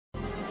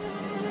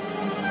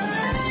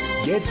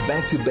Get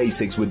back to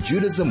basics with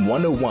Judaism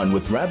 101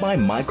 with Rabbi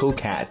Michael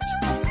Katz.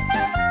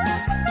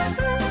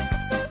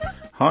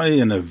 Hi,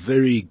 and a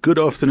very good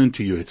afternoon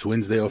to you. It's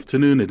Wednesday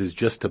afternoon. It is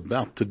just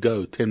about to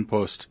go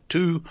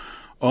 2:10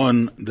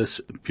 on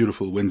this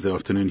beautiful Wednesday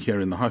afternoon here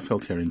in the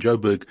Highveld, here in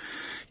Joburg.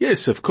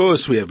 Yes, of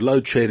course, we have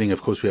load shedding.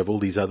 Of course, we have all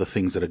these other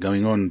things that are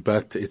going on,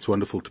 but it's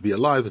wonderful to be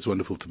alive. It's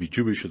wonderful to be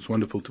Jewish. It's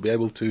wonderful to be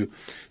able to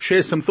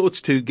share some thoughts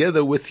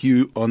together with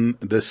you on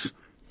this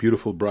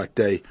beautiful, bright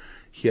day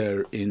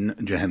here in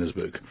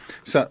Johannesburg.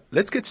 So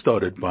let's get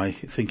started by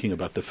thinking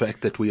about the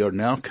fact that we are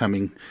now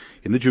coming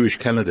in the Jewish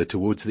calendar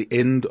towards the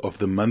end of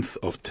the month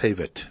of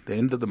Tevet, the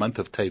end of the month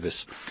of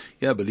Tevis.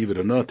 Yeah, believe it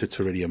or not, it's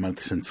already a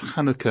month since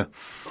Hanukkah.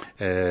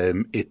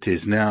 It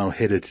is now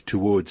headed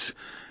towards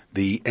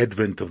the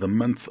advent of the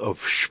month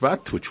of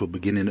Shvat, which will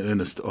begin in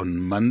earnest on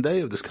Monday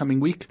of this coming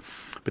week.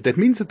 But that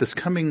means that this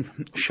coming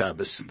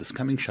Shabbos, this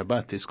coming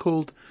Shabbat is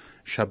called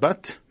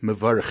Shabbat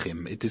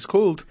Mevarachim. It is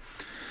called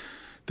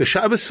the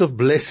Shabbos of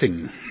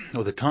blessing,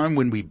 or the time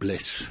when we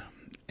bless.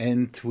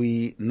 And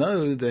we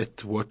know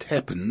that what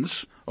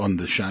happens on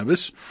the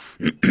Shabbos,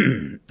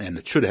 and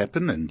it should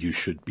happen, and you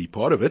should be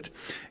part of it,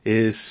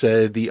 is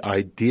the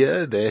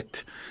idea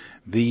that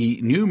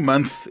the new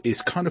month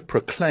is kind of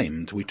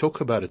proclaimed. We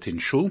talk about it in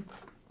Shul.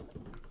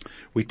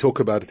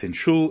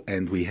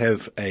 And we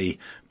have a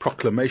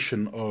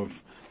proclamation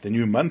of the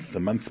new month, the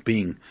month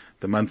being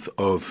the month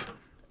of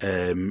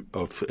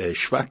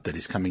Shvat that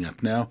is coming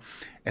up now.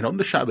 And on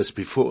the Shabbos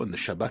before, on the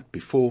Shabbat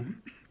before,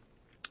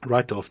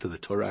 right after the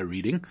Torah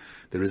reading,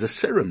 there is a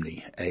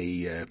ceremony,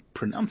 a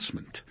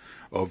pronouncement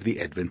of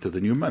the advent of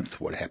the new month.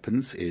 What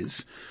happens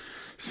is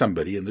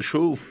somebody in the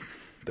shul,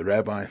 the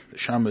rabbi, the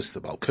shamus, the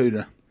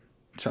balkoda,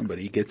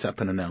 somebody gets up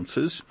and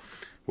announces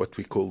what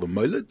we call the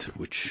moled,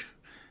 which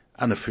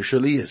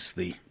unofficially is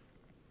the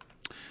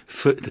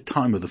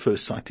time of the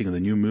first sighting of the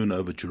new moon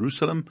over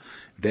Jerusalem.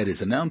 That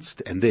is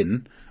announced, and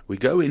then we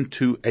go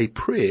into a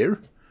prayer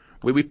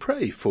where we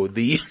pray for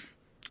the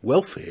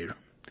welfare,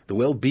 the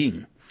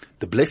well-being,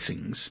 the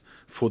blessings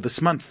for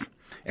this month.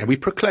 And we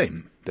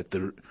proclaim that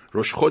the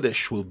Rosh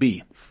Chodesh will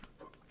be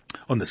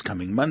on this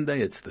coming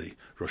Monday. It's the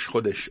Rosh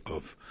Chodesh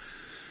of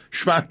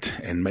Shvat,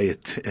 and may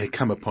it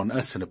come upon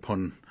us and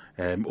upon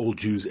all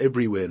Jews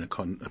everywhere, and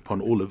upon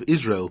all of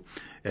Israel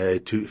as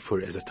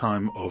a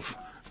time of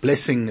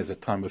blessing, as a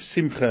time of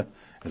simcha,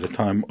 as a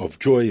time of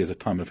joy, as a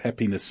time of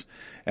happiness,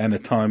 and a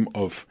time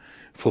of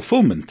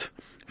fulfillment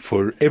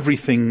for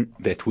everything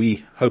that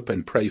we hope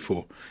and pray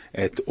for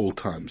at all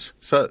times.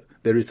 So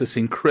there is this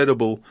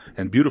incredible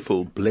and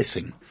beautiful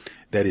blessing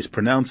that is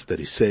pronounced,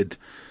 that is said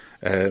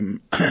on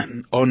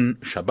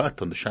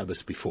Shabbat, on the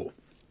Shabbos before.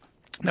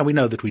 Now we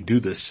know that we do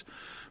this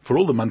for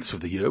all the months of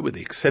the year, with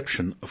the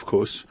exception, of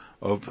course,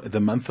 of the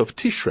month of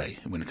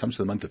Tishrei. And when it comes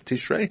to the month of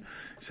Tishrei,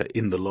 so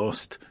in the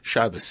last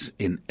Shabbos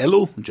in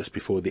Elul, just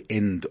before the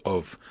end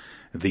of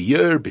the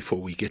year, before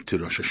we get to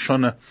Rosh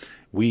Hashanah,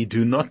 we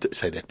do not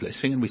say that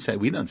blessing, and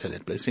we don't say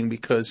that blessing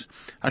because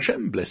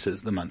Hashem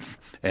blesses the month,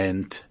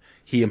 and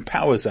He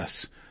empowers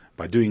us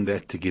by doing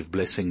that to give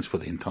blessings for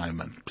the entire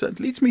month. So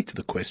it leads me to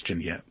the question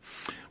here.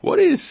 What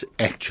is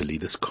actually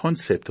this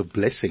concept of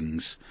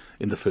blessings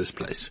in the first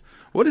place?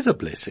 What is a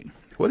blessing?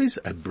 What is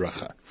a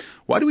bracha?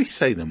 Why do we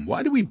say them?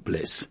 Why do we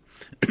bless?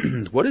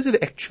 What does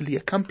it actually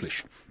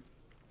accomplish?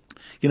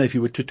 You know, if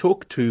you were to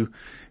talk to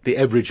the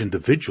average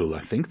individual,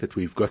 I think that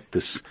we've got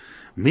this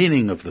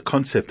meaning of the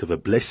concept of a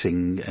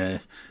blessing,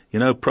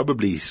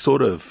 probably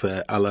sort of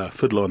a la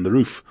fiddler on the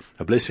roof,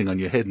 a blessing on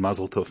your head,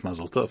 mazel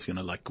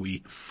tov, like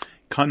we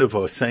kind of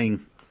are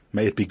saying,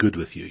 may it be good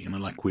with you,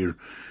 like we're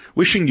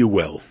wishing you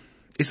well.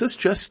 Is this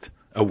just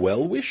a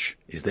well wish?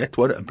 Is that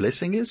what a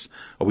blessing is?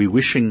 Are we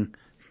wishing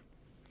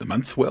the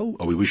month well?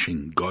 Are we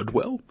wishing God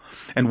well?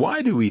 And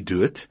why do we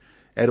do it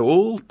at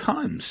all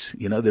times?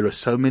 There are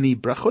so many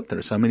brachot, there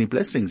are so many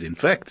blessings. In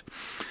fact,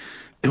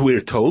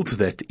 we're told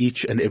that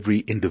each and every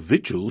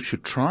individual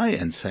should try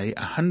and say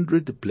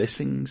 100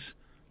 blessings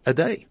a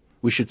day.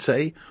 We should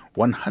say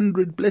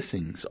 100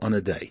 blessings on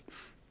a day.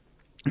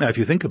 Now, if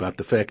you think about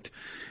the fact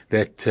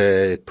that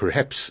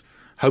perhaps,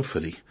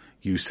 hopefully,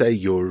 you say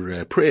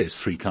your prayers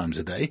 3 times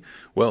a day,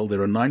 well,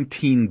 there are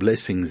 19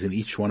 blessings in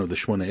each one of the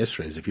Shmona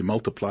Esrei. If you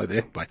multiply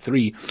that by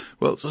 3,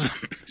 well,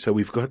 so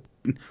we've got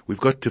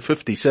to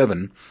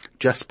 57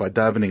 just by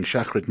davening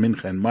Shachrit,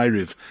 Mincha, and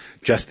Ma'ariv,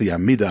 just the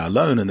Amidah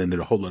alone, and then there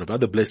are a whole lot of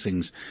other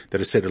blessings that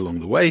are said along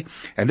the way.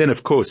 And then,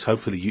 of course,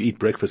 hopefully you eat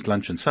breakfast,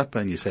 lunch, and supper,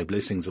 and you say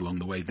blessings along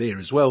the way there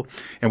as well.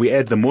 And we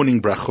add the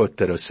morning brachot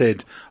that are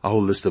said, a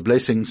whole list of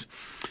blessings.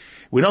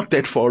 We're not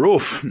that far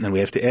off, and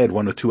we have to add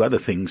 1 or 2 other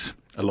things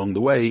along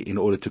the way in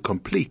order to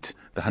complete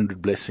the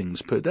 100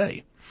 blessings per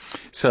day.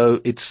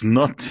 So it's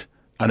not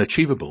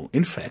unachievable.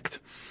 In fact,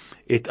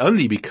 it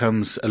only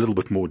becomes a little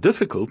bit more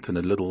difficult and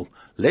a little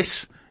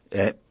less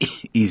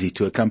easy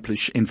to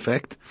accomplish, in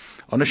fact,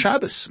 on a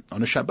Shabbos,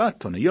 on a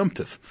Shabbat, on a Yom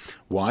Tov.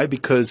 Why?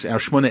 Because our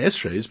Shmona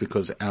Esrei,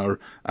 because our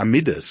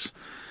Amidas,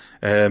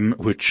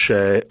 which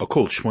are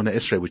called Shmona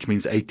Esrei, which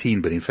means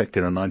 18, but in fact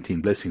there are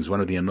 19 blessings.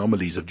 One of the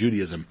anomalies of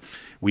Judaism,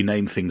 we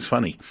name things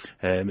funny.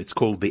 It's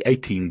called the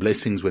 18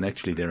 blessings when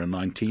actually there are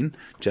 19,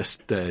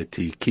 just to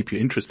keep you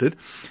interested.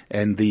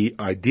 And the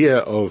idea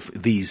of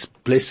these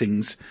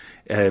blessings,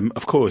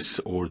 of course,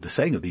 or the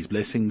saying of these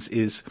blessings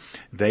is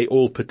they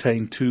all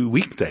pertain to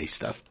weekday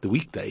stuff, the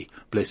weekday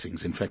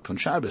blessings. In fact, on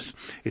Shabbos,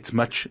 it's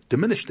much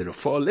diminished. There are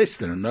far less.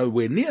 There are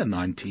nowhere near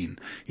 19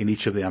 in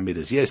each of the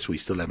Amidas. Yes, we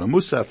still have a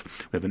Musaf.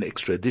 We have an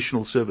extra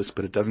additional service,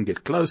 but it doesn't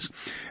get close.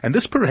 And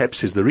this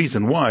perhaps is the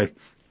reason why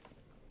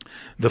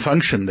the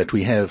function that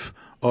we have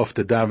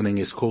after davening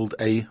is called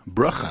a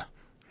bracha.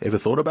 Ever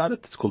thought about it?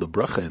 It's called a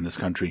bracha in this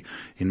country.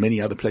 In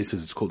many other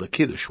places it's called a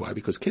kiddush. Why?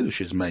 Because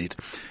kiddush is made.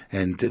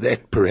 And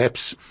that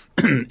perhaps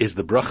is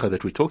the bracha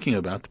that we're talking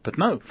about. But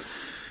no.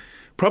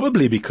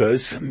 Probably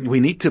because we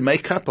need to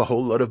make up a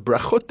whole lot of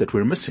brachot that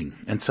we're missing.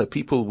 And so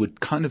people would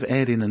kind of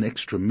add in an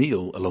extra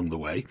meal along the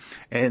way.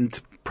 And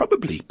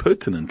probably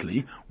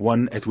pertinently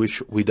one at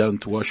which we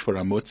don't wash for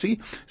our motzi,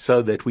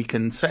 so that we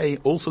can say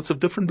all sorts of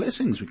different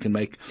blessings. We can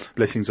make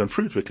blessings on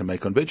fruit. We can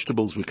make on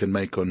vegetables. We can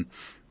make on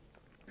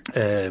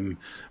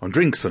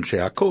drinks, on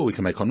she'akol, we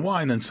can make on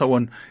wine and so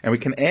on, and we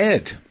can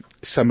add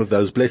some of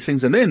those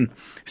blessings and then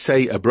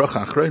say a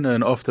bracha achrona,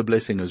 an after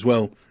blessing as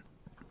well.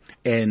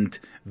 And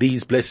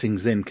these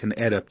blessings then can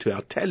add up to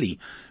our tally,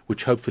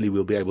 which hopefully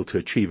we'll be able to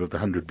achieve of the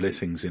 100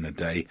 blessings in a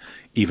day,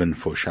 even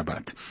for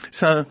Shabbat.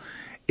 So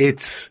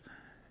it's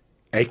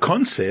a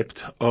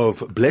concept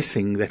of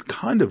blessing that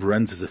kind of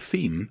runs as a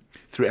theme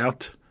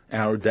throughout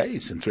our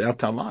days and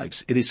throughout our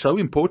lives. It is so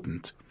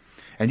important.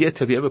 And yet,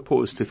 have you ever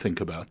paused to think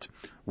about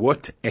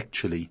what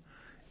actually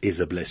is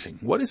a blessing?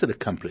 What is it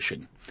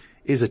accomplishing?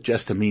 Is it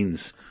just a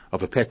means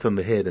of a pat on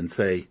the head and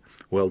say,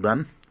 well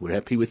done, we're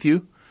happy with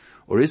you?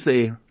 Or is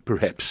there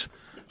perhaps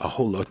a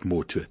whole lot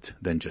more to it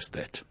than just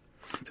that?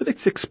 So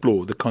let's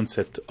explore the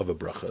concept of a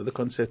bracha, the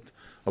concept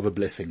of a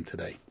blessing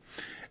today.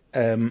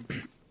 And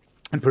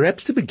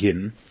perhaps to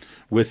begin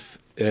with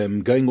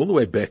going all the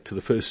way back to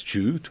the first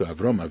Jew, to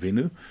Avram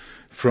Avinu,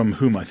 from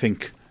whom I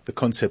think the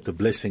concept of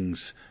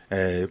blessings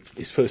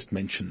is first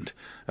mentioned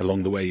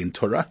along the way in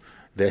Torah,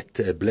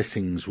 that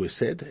blessings were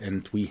said.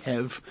 And we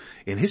have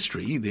in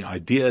history the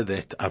idea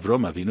that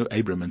Avram Avinu,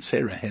 Abram and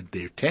Sarah, had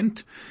their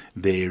tent,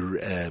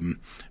 their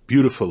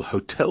beautiful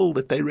hotel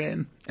that they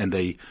ran, and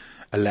they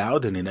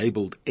allowed and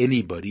enabled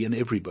anybody and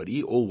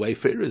everybody, all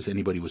wayfarers,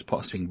 anybody was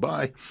passing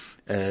by,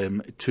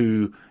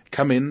 to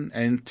come in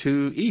and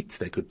to eat.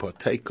 They could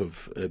partake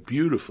of a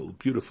beautiful,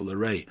 beautiful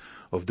array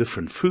of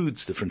different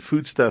foods, different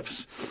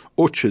foodstuffs,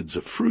 orchards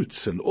of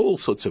fruits, and all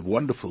sorts of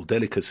wonderful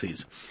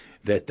delicacies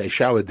that they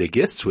showered their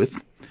guests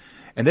with.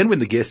 And then when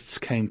the guests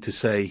came to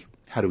say,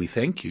 how do we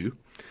thank you?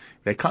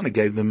 They kind of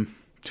gave them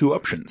two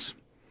options.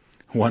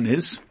 One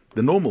is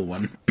the normal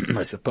one,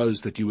 I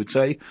suppose that you would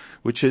say,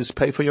 which is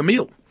pay for your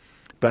meal.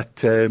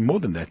 But more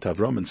than that,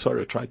 Avram and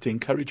Sarah tried to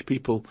encourage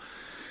people,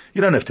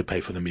 you don't have to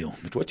pay for the meal.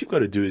 But what you've got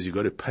to do is you've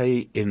got to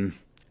pay in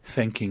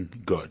thanking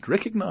God.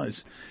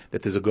 Recognize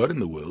that there's a God in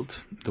the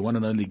world, the one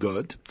and only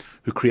God,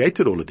 who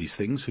created all of these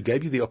things, who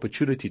gave you the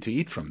opportunity to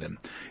eat from them.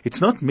 It's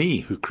not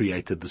me who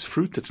created this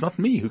fruit. It's not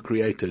me who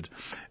created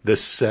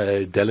this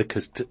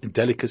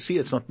delicacy.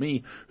 It's not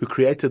me who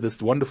created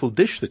this wonderful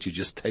dish that you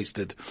just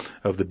tasted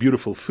of the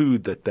beautiful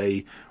food that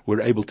they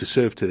were able to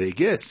serve to their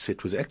guests.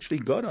 It was actually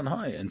God on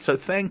high. And so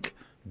thank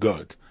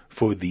God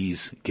for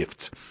these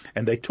gifts.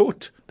 And they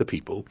taught the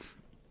people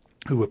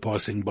who were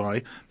passing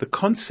by the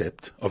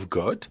concept of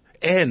God,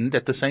 and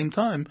at the same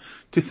time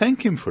to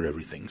thank him for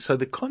everything. So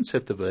the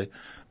concept of a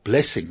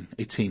blessing,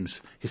 it seems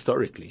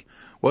historically,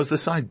 was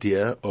this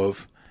idea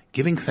of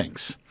giving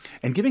thanks.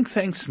 And giving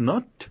thanks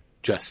not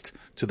just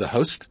to the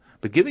host,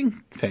 but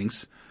giving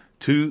thanks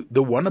to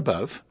the one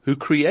above who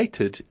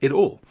created it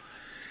all.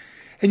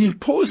 And you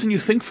pause and you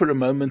think for a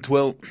moment,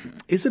 well,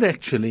 is it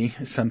actually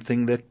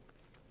something that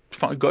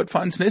God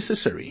finds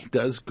necessary?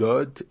 Does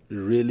God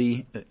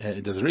really,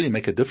 does it really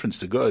make a difference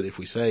to God if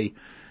we say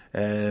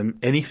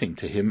anything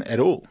to him at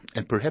all?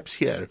 And perhaps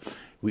here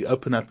we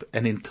open up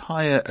an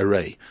entire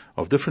array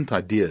of different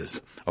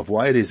ideas of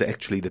why it is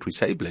actually that we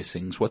say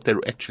blessings, what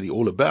they're actually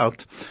all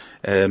about,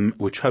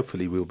 which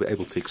hopefully we'll be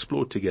able to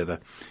explore together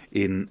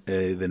in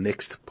the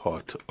next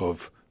part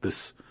of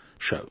this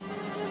show.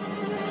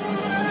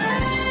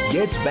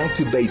 Get back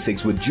to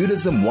basics with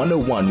Judaism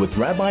 101 with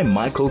Rabbi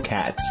Michael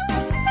Katz.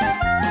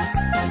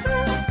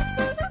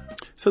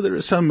 So there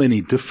are so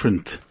many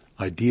different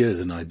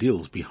ideas and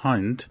ideals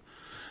behind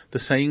the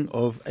saying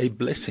of a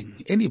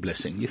blessing. Any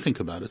blessing. You think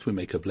about it, we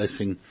make a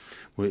blessing,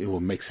 we will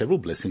make several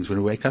blessings when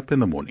we wake up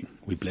in the morning.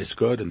 We bless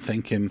God and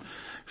thank him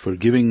for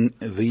giving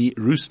the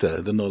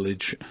rooster the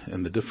knowledge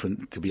and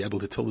to be able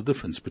to tell the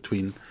difference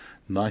between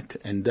night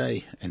and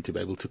day, and to be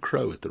able to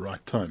crow at the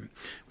right time.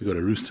 We've got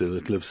a rooster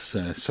that lives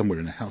somewhere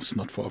in a house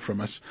not far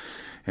from us,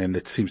 and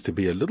it seems to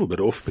be a little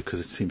bit off because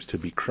it seems to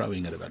be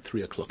crowing at about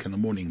 3 o'clock in the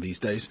morning these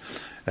days.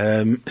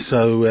 But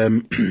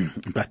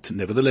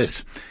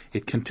nevertheless,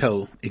 it can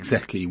tell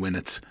exactly when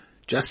it's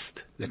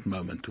just that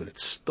moment when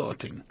it's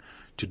starting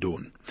to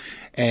dawn.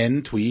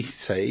 And we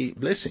say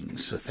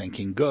blessings,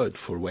 thanking God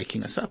for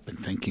waking us up and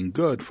thanking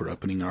God for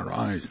opening our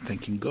eyes,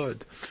 thanking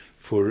God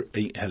for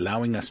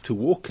allowing us to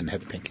walk and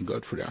thanking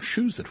God for our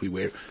shoes that we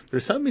wear. There are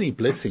so many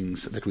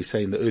blessings that we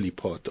say in the early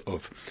part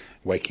of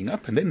waking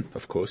up. And then,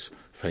 of course,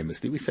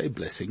 famously, we say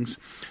blessings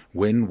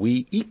when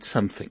we eat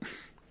something.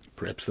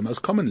 Perhaps the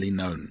most commonly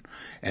known.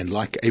 And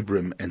like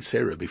Abram and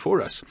Sarah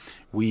before us,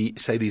 we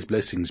say these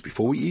blessings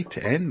before we eat,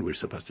 and we're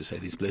supposed to say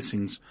these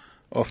blessings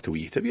after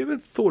we eat. Have you ever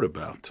thought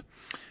about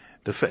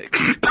the fact,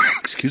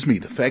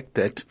 the fact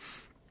that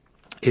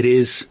it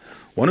is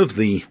one of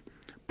the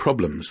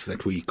problems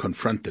that we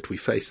confront, that we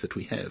face, that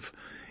we have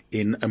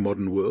in a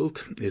modern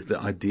world is the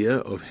idea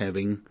of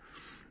having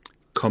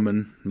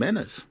common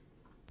manners,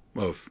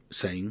 of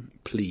saying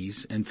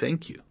please and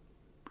thank you.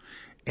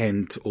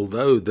 And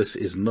although this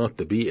is not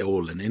the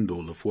be-all and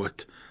end-all of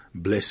what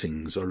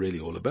blessings are really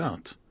all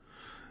about,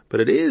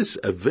 but it is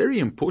a very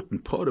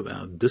important part of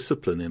our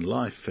discipline in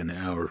life and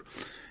our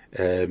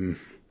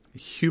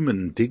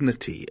human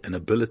dignity and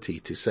ability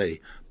to say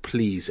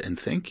please and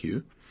thank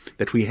you,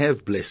 that we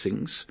have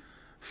blessings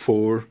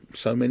for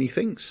so many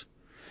things.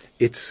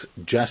 It's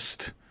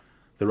just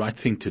the right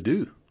thing to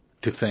do,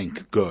 to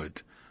thank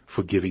God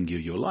for giving you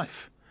your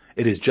life.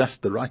 It is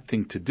just the right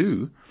thing to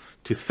do,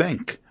 to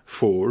thank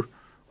for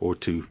or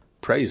to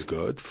praise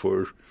God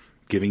for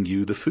giving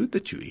you the food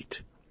that you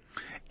eat.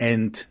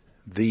 And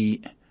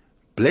the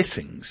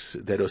blessings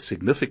that are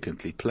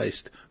significantly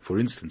placed, for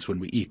instance, when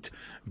we eat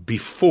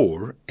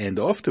before and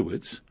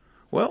afterwards,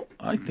 well,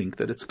 I think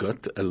that it's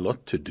got a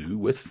lot to do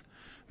with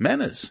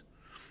manners.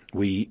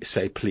 We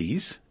say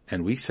please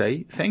and we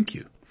say thank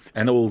you.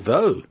 And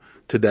although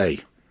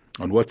today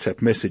on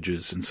WhatsApp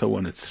messages and so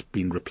on, it's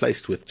been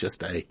replaced with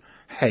just a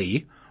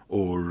hey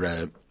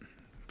or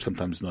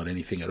sometimes not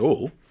anything at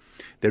all,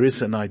 there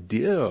is an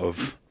idea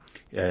of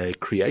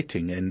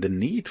creating and the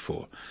need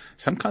for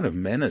some kind of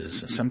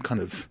manners, some kind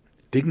of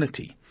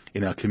dignity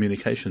in our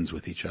communications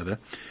with each other,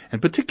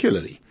 and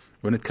particularly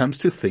when it comes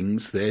to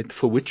things that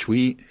for which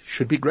we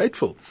should be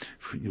grateful.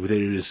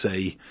 There is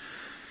a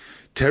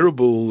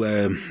terrible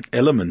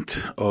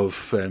element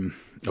of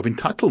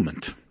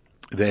entitlement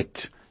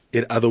that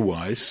it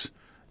otherwise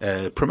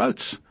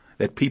promotes,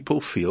 that people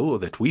feel or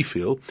that we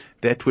feel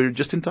that we're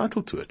just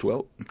entitled to it.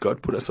 Well,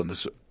 God put us on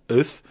this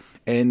earth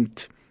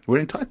and we're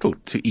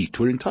entitled to eat.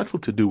 We're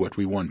entitled to do what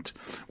we want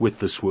with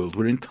this world.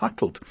 We're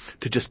entitled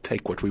to just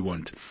take what we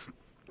want.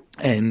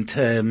 And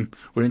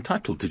we're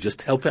entitled to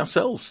just help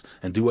ourselves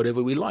and do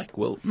whatever we like.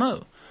 Well,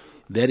 no,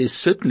 that is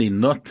certainly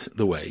not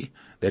the way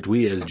that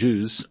we as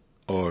Jews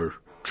are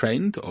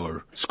trained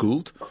or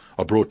schooled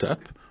or brought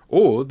up,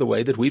 or the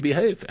way that we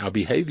behave. Our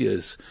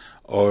behaviors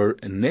are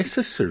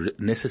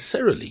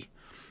necessarily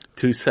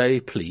to say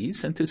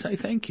please and to say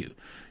thank you,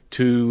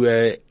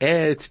 to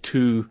add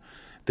to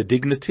the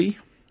dignity,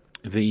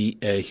 the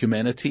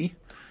humanity,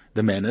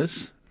 the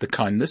manners, the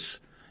kindness,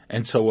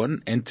 and so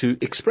on, and to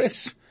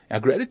express our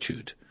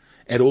gratitude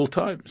at all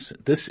times.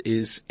 This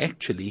is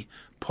actually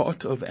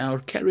part of our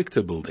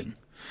character building.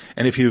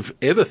 And if you've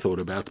ever thought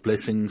about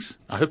blessings,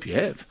 I hope you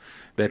have,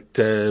 that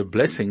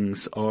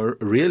blessings are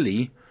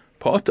really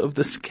part of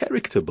this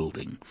character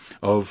building,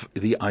 of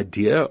the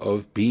idea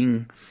of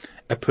being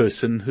a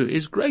person who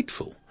is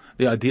grateful,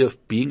 the idea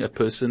of being a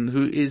person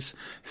who is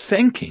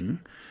thanking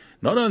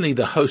not only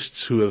the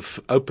hosts who have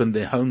opened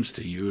their homes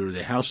to you or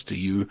their house to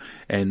you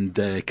and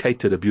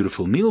catered a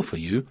beautiful meal for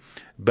you,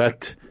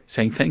 but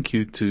saying thank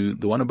you to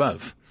the one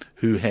above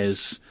who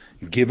has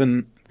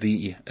given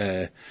the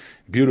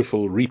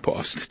beautiful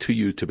repast to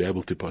you to be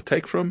able to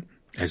partake from,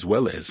 as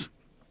well as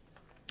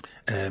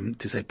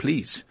to say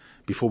please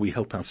before we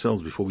help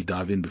ourselves, before we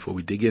dive in, before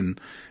we dig in,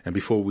 and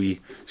before we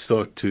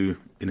start to,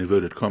 in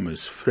inverted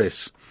commas,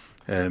 fress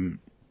in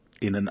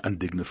an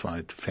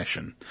undignified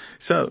fashion.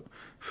 So,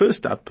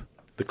 first up,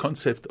 the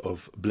concept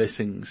of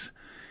blessings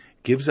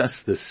gives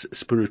us this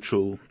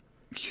spiritual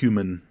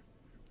human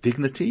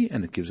dignity,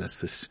 and it gives us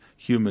this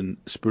human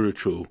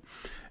spiritual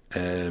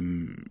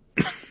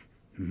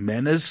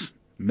manners,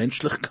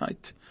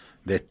 Menschlichkeit,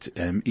 that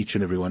each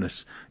and every one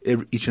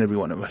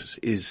of us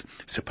is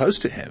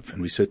supposed to have,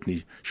 and we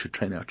certainly should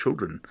train our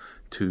children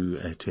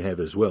to have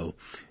as well.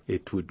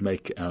 It would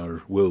make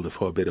our world a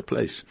far better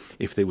place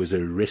if there was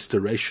a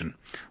restoration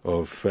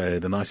of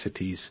the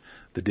niceties,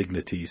 the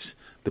dignities,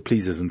 the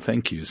pleases and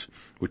thank yous,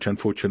 which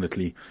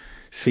unfortunately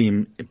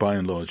seem by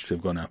and large to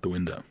have gone out the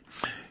window.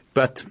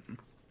 But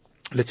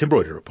let's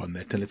embroider upon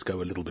that and let's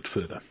go a little bit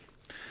further.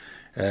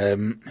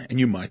 And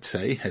you might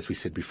say, as we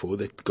said before,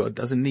 that God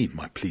doesn't need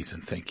my please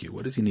and thank you.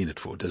 What does he need it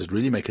for? Does it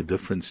really make a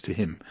difference to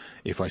him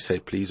if I say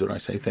please or I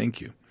say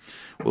thank you?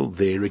 Well,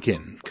 there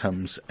again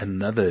comes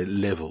another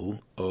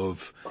level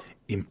of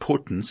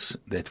importance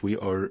that we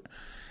are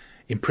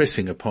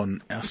impressing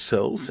upon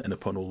ourselves and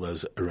upon all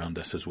those around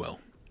us as well.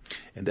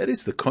 And that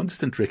is the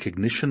constant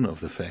recognition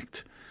of the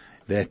fact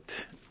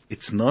that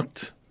it's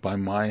not by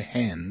my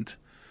hand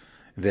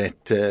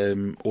that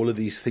all of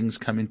these things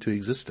come into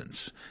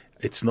existence.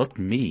 It's not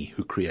me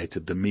who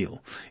created the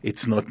meal.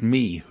 It's not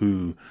me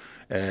who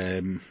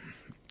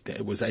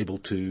was able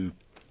to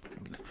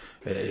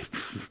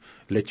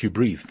let you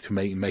breathe, to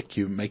make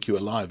you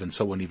alive, and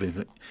so on,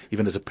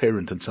 even as a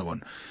parent, and so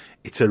on.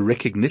 It's a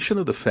recognition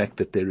of the fact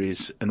that there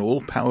is an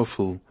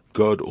all-powerful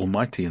God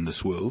Almighty in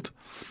this world,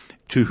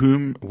 to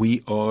whom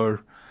we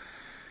are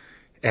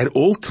at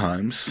all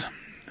times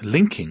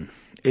linking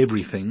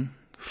everything,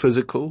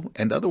 physical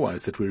and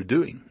otherwise, that we're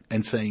doing,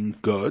 and saying,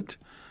 God,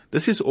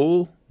 this is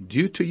all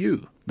due to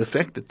you. The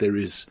fact that there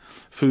is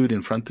food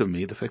in front of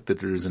me, the fact that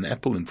there is an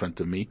apple in front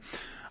of me,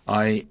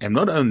 I am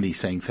not only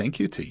saying thank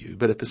you to you,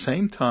 but at the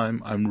same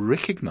time I'm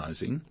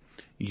recognizing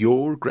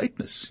your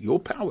greatness, your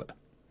power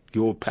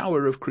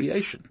of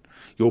creation,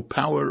 your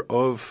power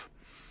of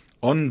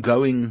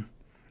ongoing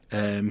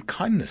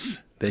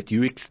kindness that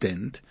you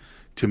extend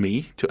to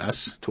me, to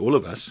us, to all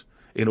of us,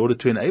 in order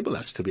to enable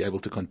us to be able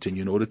to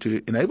continue, in order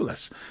to enable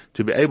us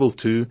to be able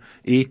to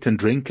eat and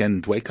drink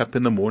and wake up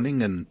in the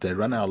morning and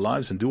run our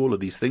lives and do all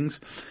of these things.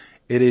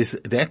 It is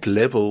that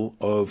level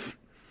of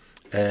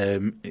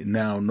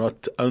now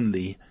not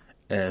only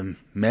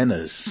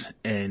manners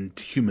and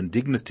human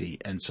dignity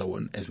and so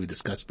on, as we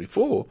discussed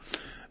before,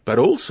 but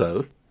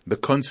also the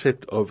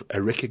concept of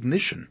a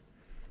recognition,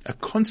 a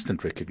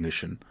constant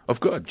recognition of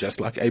God, just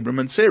like Abram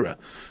and Sarah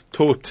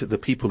taught the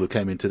people who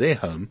came into their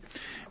home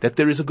that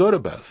there is a God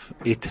above.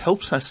 It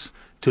helps us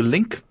to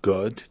link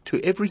God to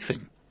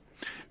everything,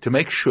 to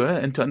make sure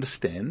and to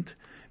understand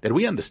that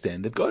we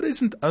understand that God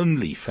isn't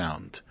only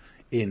found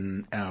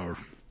in our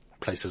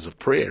places of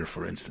prayer,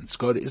 for instance.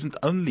 God isn't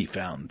only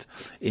found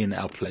in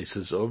our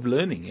places of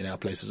learning, in our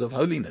places of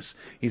holiness.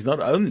 He's not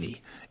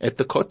only at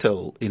the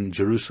Kotel in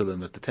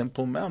Jerusalem, at the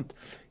Temple Mount.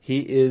 He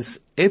is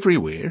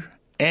everywhere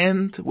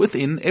and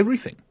within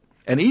everything.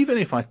 And even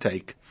if I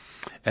take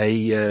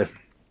a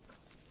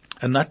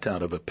nut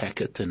out of a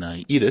packet and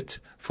I eat it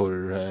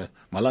for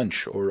my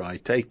lunch, or I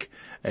take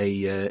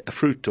a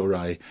fruit, or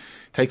I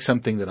take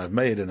something that I've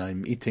made and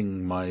I'm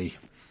eating my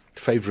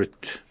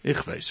favorite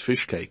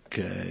fish cake,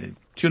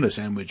 tuna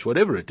sandwich,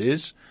 whatever it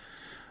is,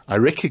 I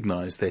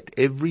recognize that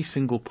every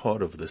single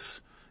part of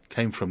this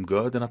came from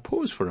God, and I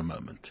pause for a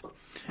moment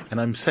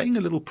and I'm saying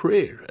a little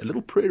prayer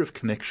of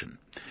connection.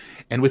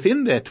 And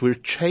within that, we're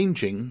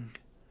changing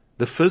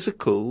the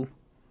physical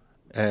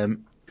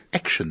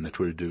action that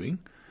we're doing,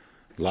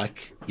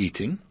 like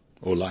eating,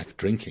 or like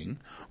drinking,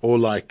 or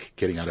like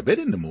getting out of bed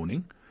in the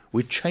morning.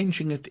 We're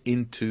changing it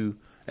into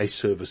a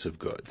service of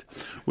God.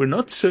 We're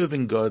not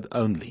serving God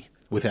only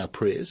with our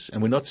prayers,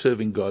 and we're not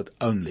serving God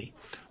only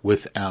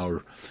with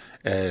our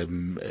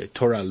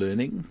Torah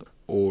learning,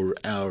 or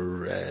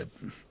our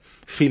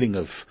feeling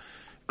of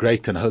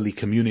great and holy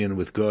communion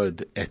with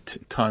God at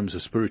times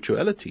of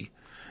spirituality.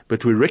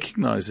 But we're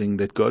recognizing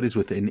that God is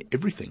within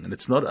everything. And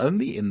it's not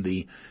only in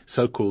the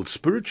so-called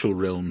spiritual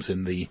realms,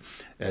 in the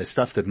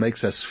stuff that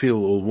makes us feel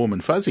all warm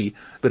and fuzzy,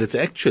 but it's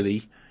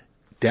actually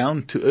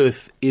down to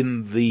earth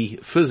in the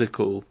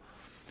physical,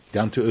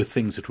 down to earth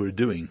things that we're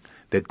doing,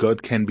 that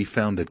God can be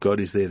found, that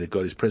God is there, that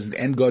God is present,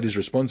 and God is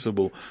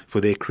responsible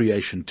for their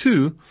creation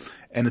too.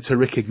 And it's a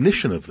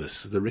recognition of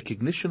this, the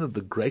recognition of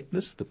the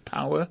greatness, the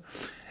power,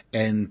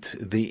 and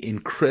the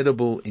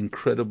incredible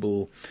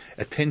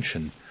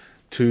attention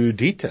to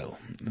detail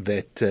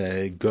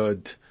that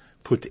God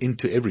put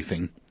into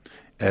everything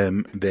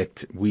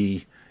that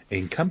we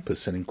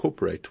encompass and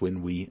incorporate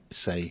when we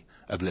say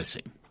a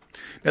blessing.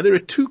 Now, there are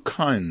two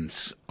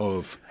kinds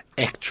of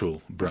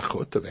actual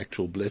brachot, of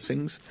actual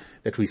blessings,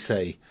 that we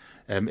say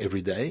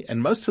every day,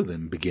 and most of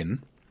them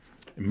begin,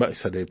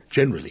 so they're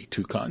generally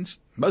two kinds.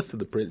 Most of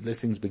the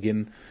blessings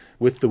begin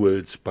with the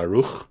words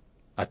Baruch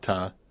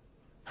Atah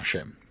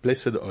Hashem.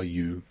 Blessed are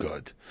you,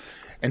 God.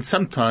 And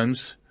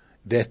sometimes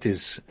that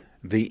is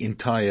the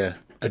entire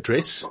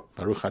address,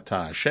 Baruch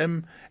Atah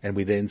Hashem, and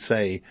we then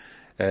say,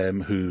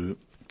 who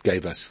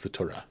gave us the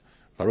Torah.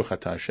 Baruch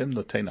Atah Hashem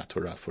Noten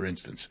Torah, for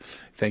instance.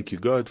 Thank you,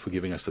 God, for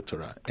giving us the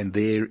Torah. And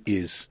there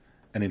is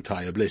an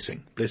entire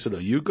blessing. Blessed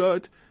are you,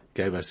 God,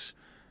 gave us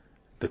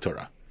the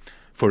Torah.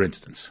 For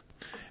instance,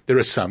 there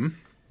are some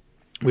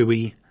where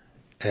we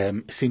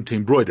seem to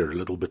embroider a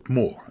little bit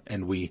more,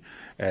 and we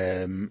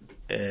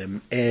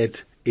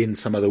add in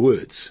some other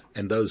words.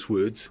 And those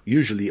words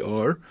usually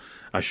are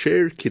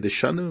Asher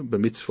Kiddushanu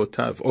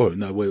b'mitzvotav. Oh,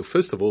 no, well,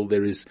 first of all,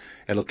 there is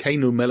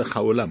Elokeinu melech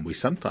haolam. We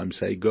sometimes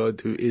say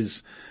God, who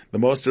is the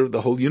master of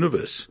the whole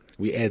universe.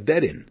 We add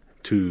that in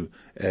to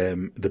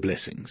the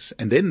blessings.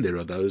 And then there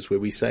are those where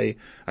we say,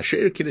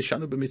 Asher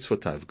Kiddushanu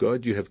b'mitzvotav.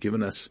 God, you have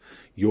given us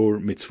your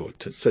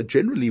mitzvot. So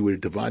generally we're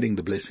dividing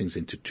the blessings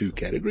into two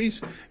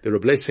categories. There are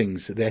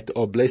blessings that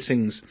are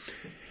blessings,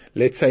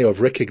 let's say,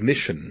 of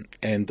recognition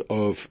and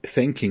of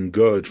thanking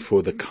God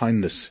for the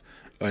kindness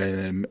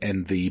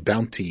and the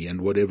bounty and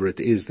whatever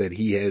it is that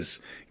he has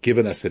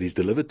given us, that he's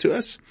delivered to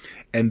us.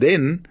 And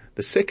then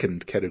the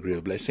second category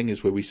of blessing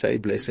is where we say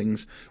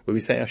blessings, where we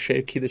say,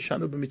 Asher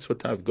Kiddushanu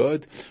b'mitzvotav.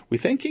 God, we're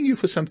thanking you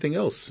for something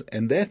else,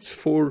 and that's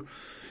for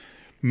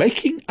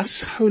making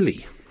us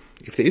holy.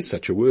 If there is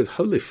such a word,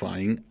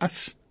 holifying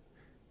us,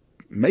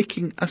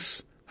 making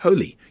us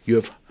holy. You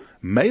have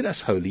made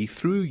us holy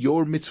through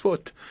your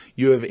mitzvot.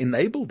 You have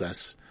enabled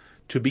us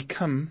to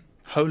become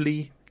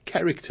holy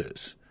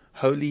characters,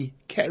 holy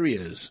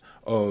carriers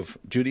of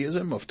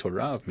Judaism, of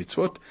Torah, of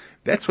mitzvot.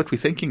 That's what we're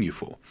thanking you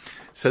for.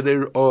 So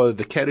there are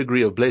the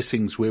category of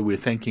blessings where we're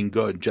thanking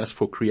God just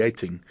for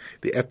creating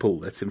the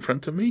apple that's in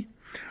front of me,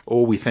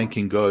 or we're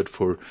thanking God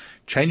for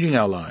changing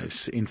our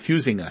lives,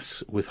 infusing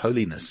us with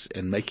holiness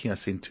and making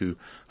us into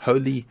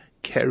holy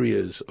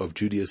carriers of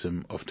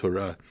Judaism, of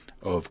Torah,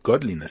 of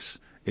godliness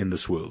in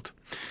this world.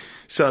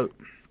 So,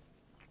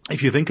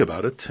 if you think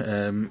about it,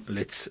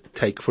 let's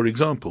take, for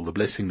example, the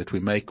blessing that we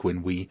make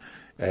when we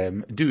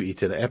do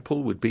eat an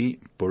apple would be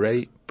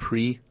Borei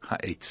Pri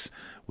Ha'etz.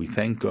 We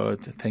thank God,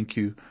 thank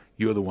you,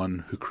 you're the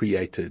one who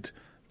created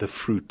the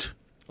fruit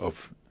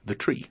of the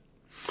tree.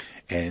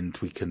 And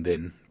we can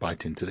then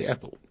bite into the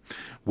apple.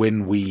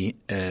 When we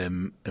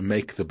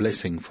make the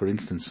blessing, for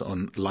instance,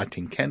 on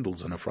lighting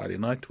candles on a Friday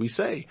night, we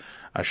say,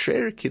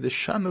 Asher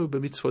kiddushanu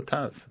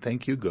b'mitzvotav.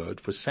 Thank you, God,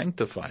 for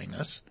sanctifying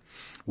us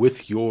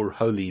with your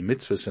holy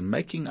mitzvahs and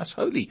making us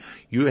holy.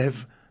 You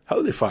have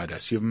holified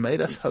us. You've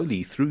made us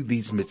holy through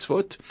these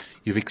mitzvot.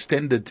 You've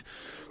extended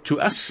to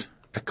us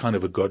a kind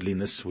of a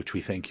godliness which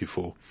we thank you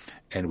for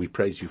and we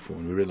praise you for,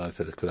 and we realize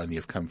that it could only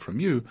have come from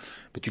you.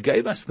 But you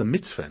gave us the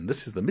mitzvah, and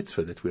this is the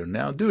mitzvah that we are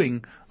now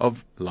doing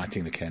of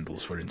lighting the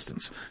candles, for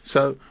instance.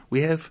 So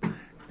we have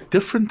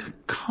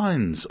different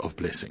kinds of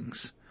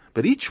blessings,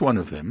 but each one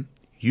of them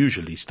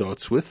usually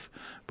starts with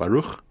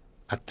Baruch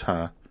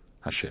Atah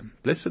Hashem.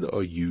 Blessed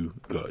are you,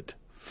 God.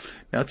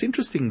 Now it's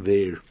interesting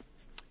there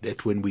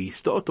that when we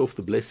start off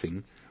the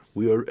blessing,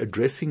 we are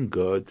addressing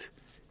God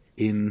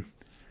in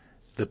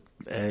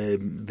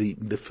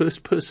the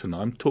first person.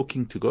 I'm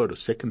talking to God, or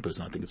second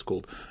person, I think it's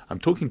called. I'm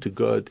talking to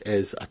God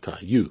as Atah,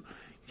 you.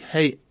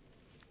 Hey,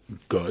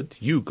 God,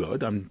 you,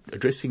 God, I'm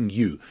addressing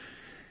you.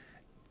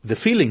 The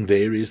feeling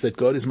there is that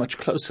God is much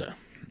closer.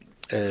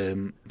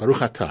 Baruch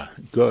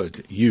Atah,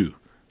 God, you.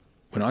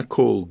 When I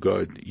call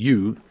God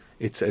you,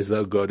 it's as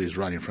though God is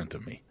right in front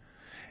of me.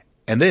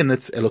 And then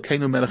it's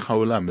Elokeinu Melech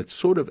HaOlam. It's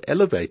sort of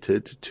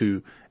elevated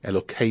to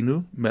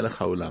Elokeinu Melech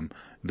HaOlam,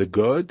 the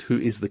God who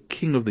is the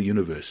King of the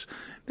universe.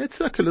 That's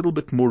like a little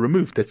bit more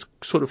removed. That's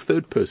sort of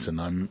third person.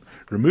 I'm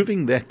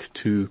removing that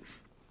to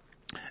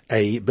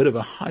a bit of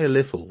a higher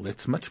level.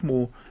 That's much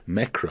more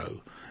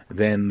macro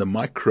than the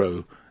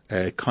micro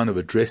kind of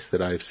address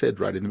that I've said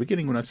right in the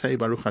beginning when I say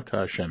Baruch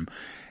Atah Hashem.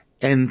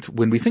 And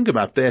when we think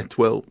about that,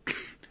 well,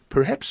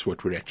 perhaps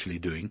what we're actually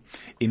doing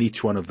in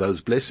each one of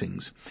those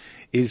blessings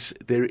is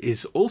there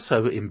is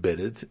also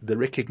embedded the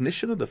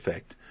recognition of the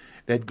fact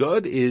that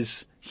God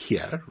is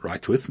here,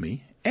 right with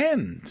me,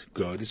 and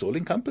God is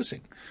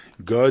all-encompassing.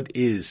 God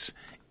is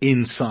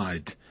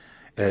inside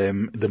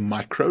the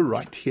micro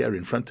right here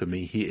in front of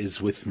me. He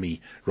is with me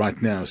right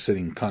now,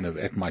 sitting kind of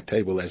at my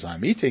table as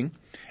I'm eating.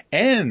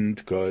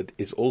 And God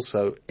is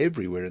also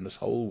everywhere in this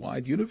whole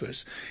wide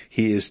universe.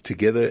 He is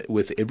together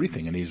with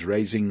everything, and He's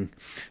raising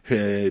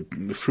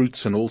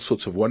fruits and all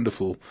sorts of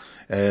wonderful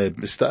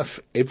stuff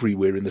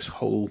everywhere in this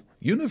whole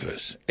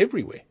universe.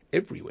 Everywhere.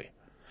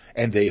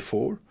 And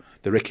therefore,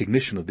 the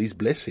recognition of these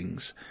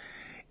blessings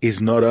is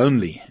not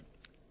only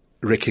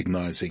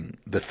recognizing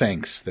the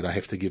thanks that I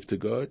have to give to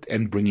God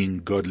and bringing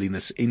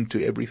godliness into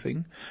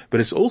everything, but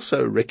it's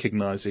also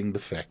recognizing the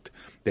fact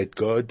that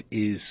God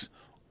is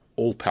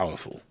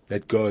all-powerful,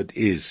 that God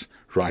is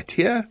right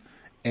here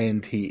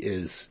and He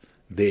is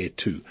there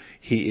too.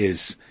 He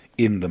is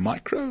in the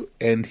micro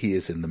and He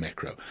is in the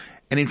macro.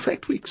 And in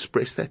fact, we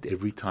express that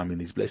every time in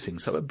these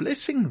blessings. So a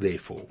blessing,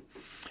 therefore,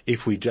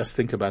 if we just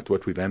think about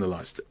what we've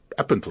analyzed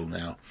up until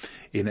now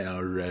in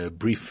our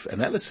brief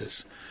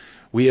analysis,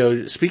 we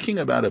are speaking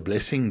about a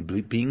blessing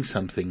being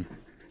something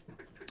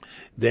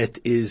that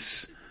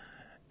is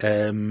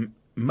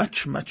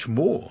much, much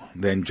more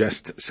than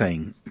just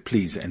saying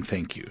please and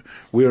thank you.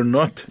 We are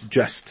not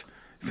just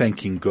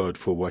thanking God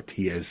for what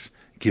He has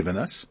given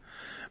us,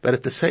 but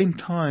at the same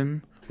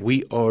time,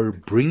 we are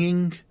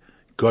bringing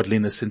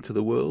godliness into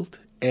the world,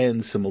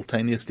 and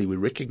simultaneously we're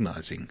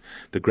recognizing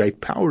the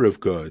great power of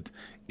God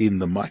in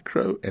the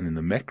micro and in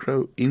the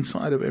macro,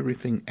 inside of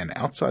everything and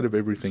outside of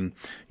everything.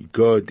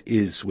 God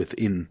is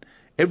within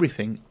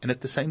everything, and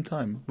at the same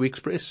time, we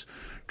express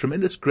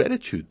tremendous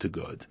gratitude to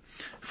God.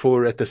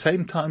 For at the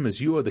same time as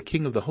you are the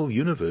King of the whole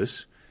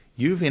universe,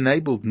 you've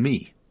enabled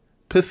me,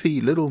 pithy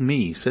little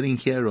me, sitting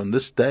here on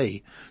this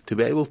day, to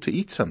be able to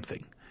eat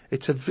something.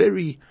 It's a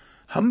very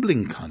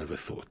humbling kind of a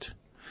thought.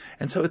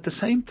 And so at the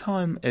same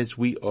time as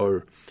we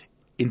are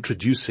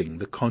introducing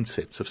the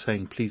concepts of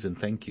saying please and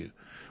thank you,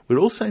 we're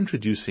also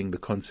introducing the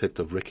concept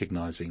of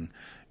recognizing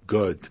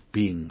God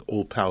being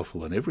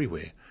all-powerful and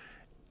everywhere,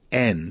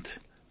 and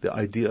the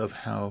idea of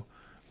how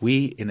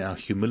we, in our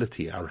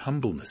humility, our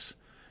humbleness,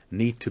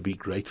 need to be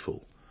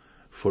grateful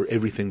for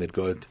everything that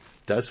God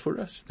does for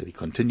us, that He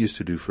continues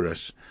to do for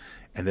us,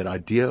 and that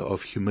idea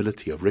of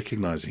humility, of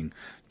recognizing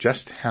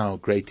just how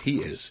great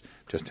He is,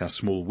 just how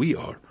small we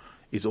are,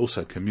 is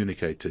also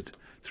communicated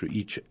through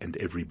each and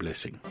every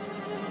blessing.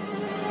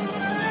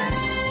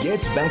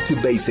 Get back to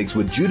basics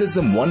with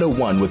Judaism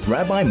 101 with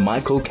Rabbi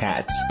Michael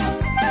Katz.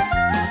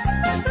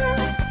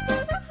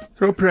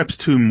 There are perhaps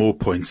two more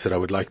points that I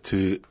would like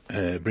to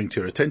bring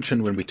to your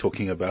attention when we're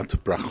talking about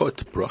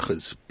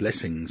brachas,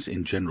 blessings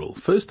in general.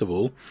 First of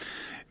all,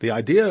 the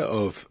idea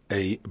of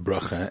a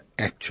bracha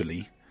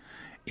actually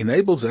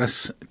enables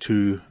us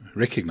to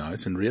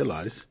recognize and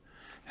realize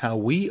how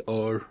we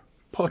are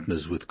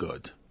partners with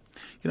God.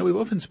 We've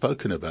often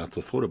spoken about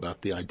or thought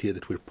about the idea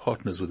that we're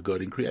partners with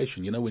God in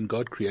creation. When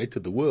God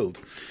created the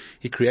world,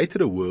 He created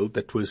a world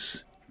that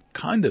was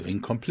kind of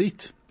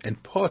incomplete.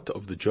 And part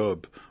of the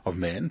job of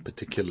man,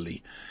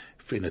 particularly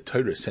in a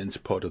Torah sense,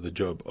 part of the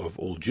job of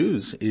all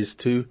Jews is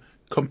to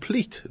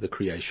complete the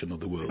creation of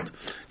the world.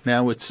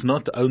 Now, it's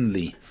not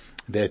only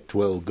that,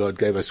 God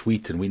gave us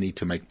wheat and we need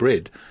to make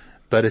bread,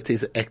 but it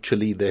is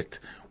actually that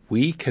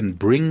we can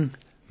bring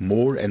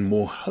more and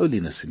more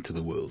holiness into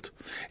the world.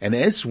 And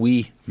as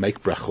we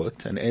make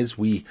brachot, and as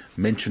we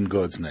mention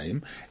God's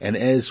name, and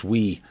as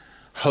we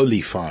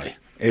holify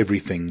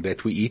everything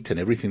that we eat and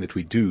everything that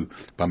we do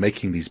by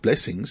making these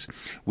blessings,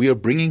 we are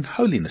bringing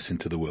holiness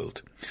into the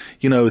world.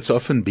 It's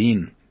often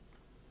been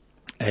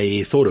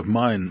a thought of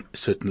mine,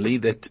 certainly,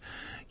 that,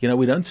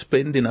 we don't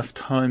spend enough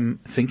time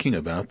thinking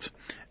about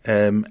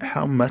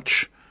how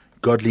much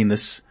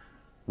godliness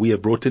we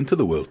have brought into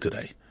the world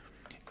today.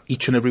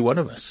 Each and every one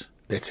of us.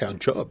 That's our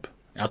job.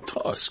 Our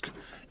task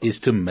is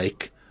to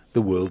make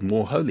the world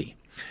more holy.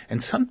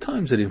 And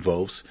sometimes it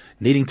involves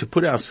needing to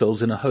put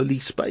ourselves in a holy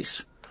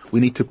space. We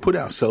need to put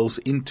ourselves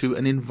into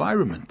an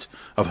environment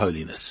of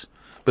holiness.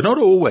 But not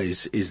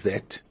always is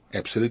that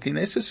absolutely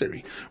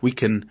necessary. We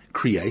can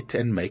create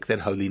and make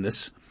that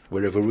holiness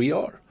wherever we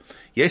are.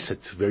 Yes,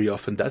 it very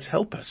often does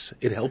help us.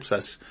 It helps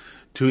us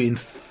to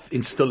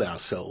instill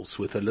ourselves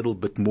with a little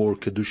bit more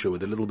kedusha,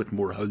 with a little bit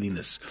more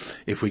holiness.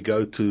 If we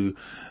go to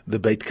the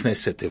Beit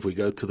Knesset, if we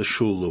go to the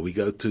shul, or we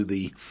go to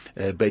the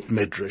Beit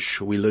Medrash,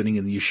 or we're learning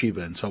in the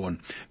yeshiva and so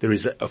on, there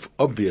is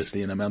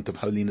obviously an amount of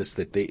holiness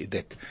that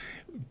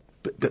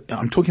But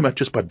I'm talking about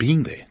just by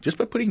being there, just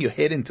by putting your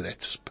head into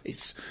that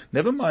space.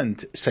 Never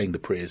mind saying the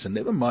prayers and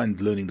never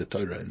mind learning the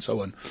Torah and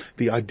so on.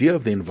 The idea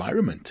of the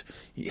environment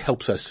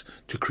helps us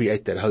to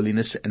create that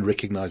holiness and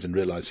recognize and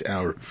realize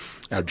our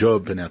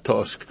job and our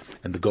task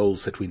and the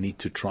goals that we need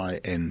to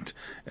try and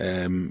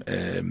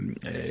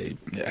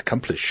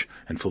accomplish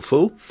and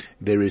fulfill.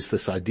 There is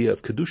this idea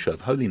of kedusha,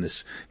 of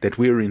holiness, that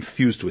we are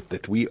infused with,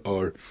 that we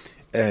are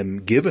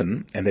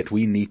given, and that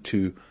we need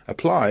to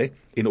apply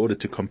in order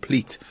to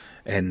complete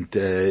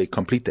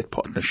that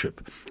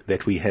partnership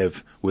that we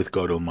have with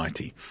God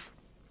Almighty.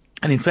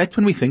 And in fact,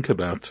 when we think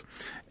about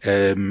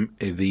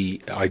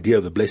the idea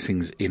of the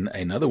blessings in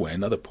another way,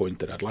 another point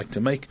that I'd like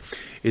to make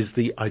is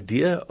the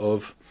idea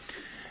of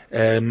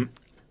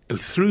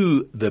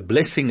through the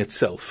blessing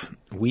itself,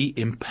 we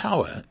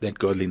empower that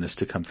godliness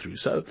to come through.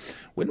 So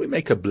when we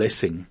make a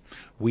blessing,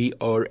 we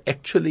are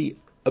actually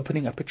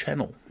opening up a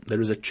channel.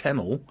 There is a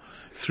channel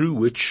through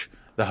which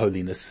the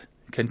holiness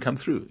can come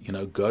through.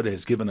 God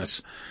has given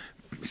us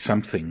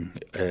something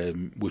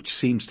which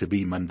seems to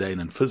be mundane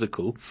and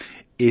physical.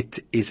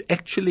 It is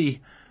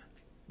actually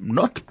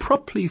not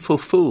properly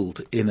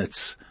fulfilled in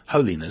its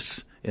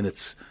holiness, in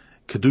its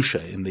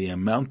kedusha, in the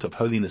amount of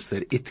holiness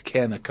that it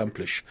can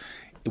accomplish,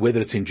 whether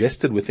it's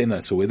ingested within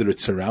us or whether it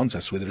surrounds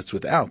us, whether it's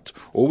without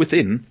or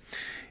within,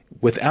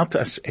 without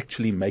us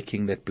actually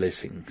making that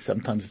blessing.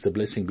 Sometimes it's a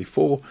blessing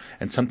before,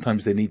 and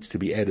sometimes there needs to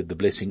be added the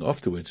blessing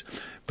afterwards.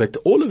 But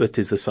all of it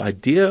is this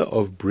idea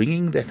of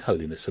bringing that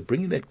holiness, of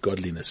bringing that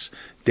godliness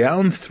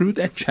down through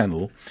that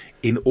channel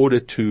in order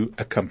to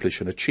accomplish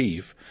and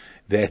achieve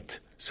that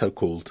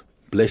so-called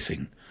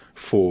blessing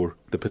for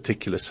the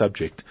particular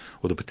subject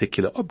or the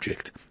particular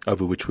object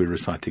over which we're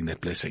reciting that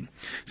blessing.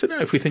 So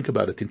now if we think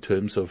about it in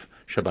terms of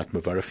Shabbat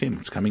Mevarachim,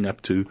 it's coming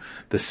up to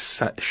the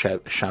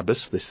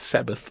Shabbos, the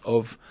Sabbath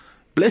of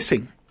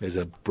blessing. There's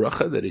a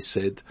bracha that is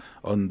said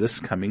on this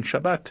coming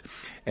Shabbat,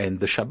 and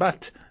the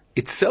Shabbat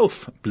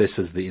itself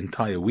blesses the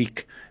entire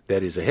week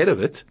that is ahead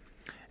of it.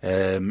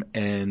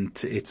 And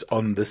it's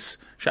on this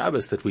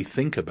Shabbos that we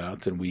think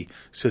about, and we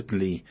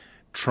certainly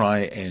try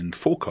and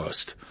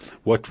forecast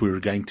what we're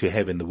going to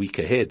have in the week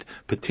ahead,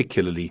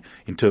 particularly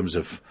in terms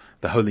of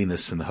the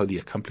holiness and the holy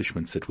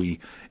accomplishments that we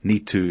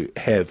need to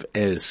have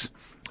as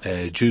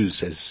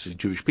Jews, as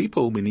Jewish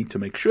people. We need to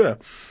make sure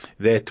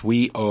that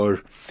we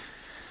are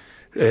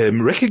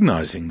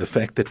recognizing the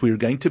fact that we're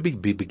going to be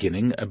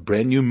beginning a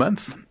brand new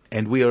month,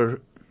 and we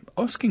are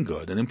asking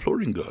God and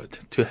imploring God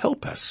to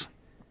help us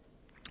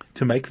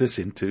to make this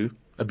into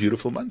a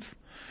beautiful month.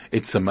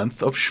 It's the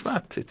month of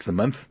Shvat. It's the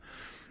month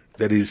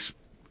that is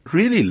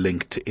really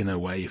linked in a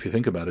way. If you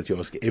think about it, you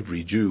ask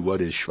every Jew,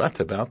 what is Shvat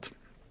about?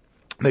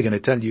 They're going to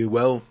tell you,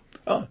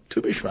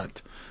 Tu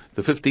B'Shvat,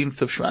 the 15th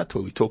of Shvat,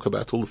 where we talk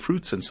about all the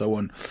fruits and so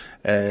on,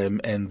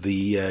 and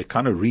the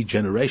kind of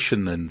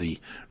regeneration and the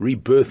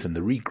rebirth and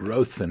the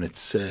regrowth, and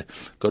it's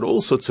got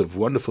all sorts of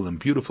wonderful and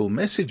beautiful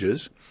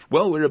messages.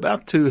 Well, we're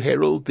about to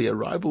herald the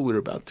arrival. We're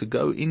about to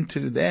go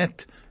into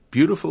that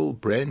beautiful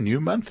brand new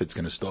month. It's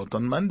going to start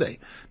on Monday,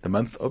 the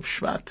month of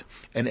Shvat.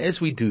 And as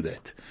we do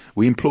that,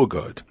 we implore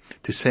God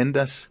to send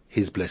us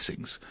his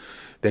blessings,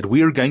 that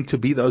we are going to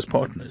be those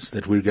partners,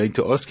 that we're going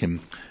to ask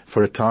him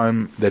for a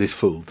time that is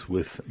filled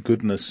with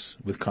goodness,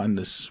 with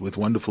kindness, with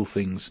wonderful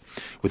things,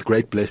 with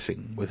great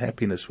blessing, with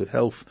happiness, with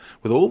health,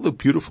 with all the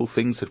beautiful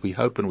things that we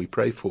hope and we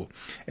pray for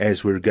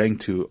as we're going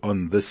to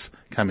on this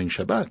coming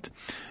Shabbat.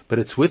 But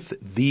it's with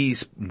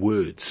these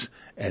words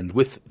and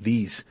with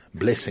these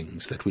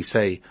blessings that we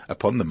say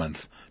upon the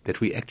month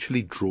that we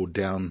actually draw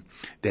down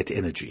that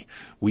energy.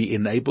 We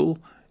enable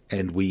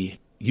and we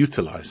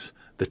utilize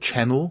the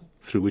channel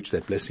through which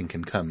that blessing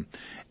can come.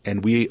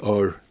 And we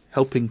are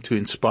helping to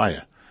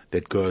inspire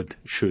that God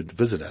should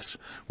visit us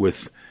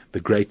with the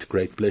great,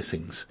 great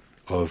blessings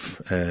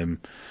of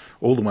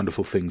all the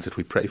wonderful things that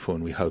we pray for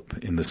and we hope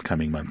in this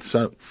coming month.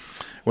 So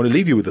I want to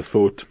leave you with the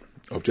thought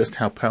of just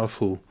how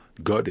powerful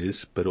God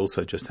is, but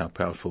also just how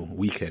powerful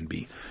we can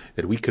be,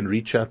 that we can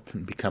reach up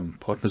and become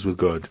partners with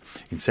God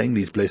in saying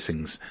these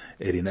blessings.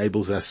 It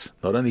enables us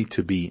not only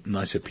to be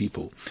nicer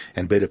people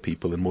and better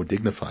people and more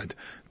dignified,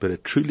 but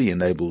it truly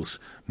enables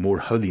more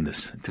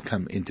holiness to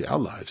come into our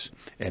lives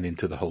and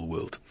into the whole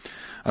world.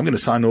 I'm going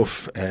to sign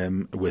off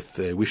with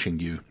wishing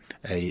you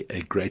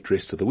a great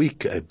rest of the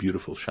week, a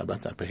beautiful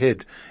Shabbat up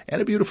ahead,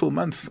 and a beautiful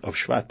month of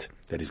Shvat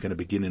that is going to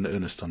begin in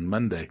earnest on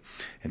Monday.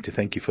 And to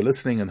thank you for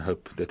listening, and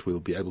hope that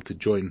we'll be able to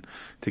join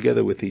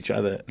together with each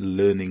other,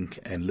 learning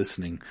and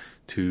listening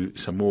to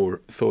some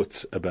more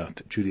thoughts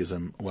about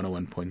Judaism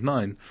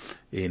 101.9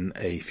 in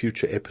a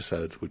future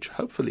episode, which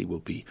hopefully will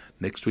be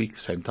next week,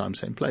 same time,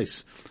 same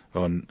place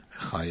on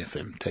Chai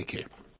FM. Take care.